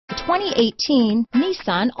The 2018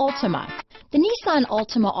 Nissan Altima. The Nissan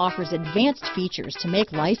Altima offers advanced features to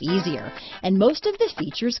make life easier, and most of the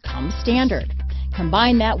features come standard.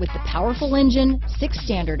 Combine that with the powerful engine, 6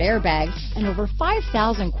 standard airbags, and over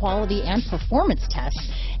 5,000 quality and performance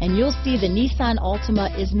tests, and you'll see the Nissan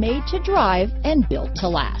Altima is made to drive and built to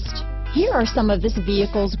last. Here are some of this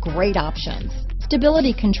vehicle's great options: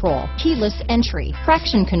 stability control, keyless entry,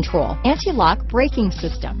 traction control, anti-lock braking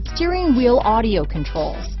system, steering wheel audio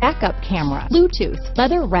controls, backup camera, Bluetooth,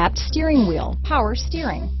 leather-wrapped steering wheel, power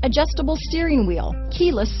steering, adjustable steering wheel,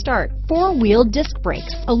 keyless start, 4-wheel disc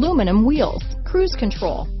brakes, aluminum wheels, cruise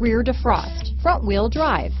control, rear defrost, front-wheel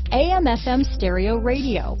drive, AM/FM stereo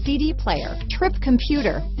radio, CD player, trip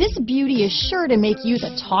computer. This beauty is sure to make you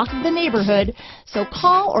the talk of the neighborhood, so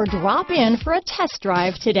call or drop in for a test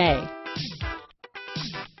drive today.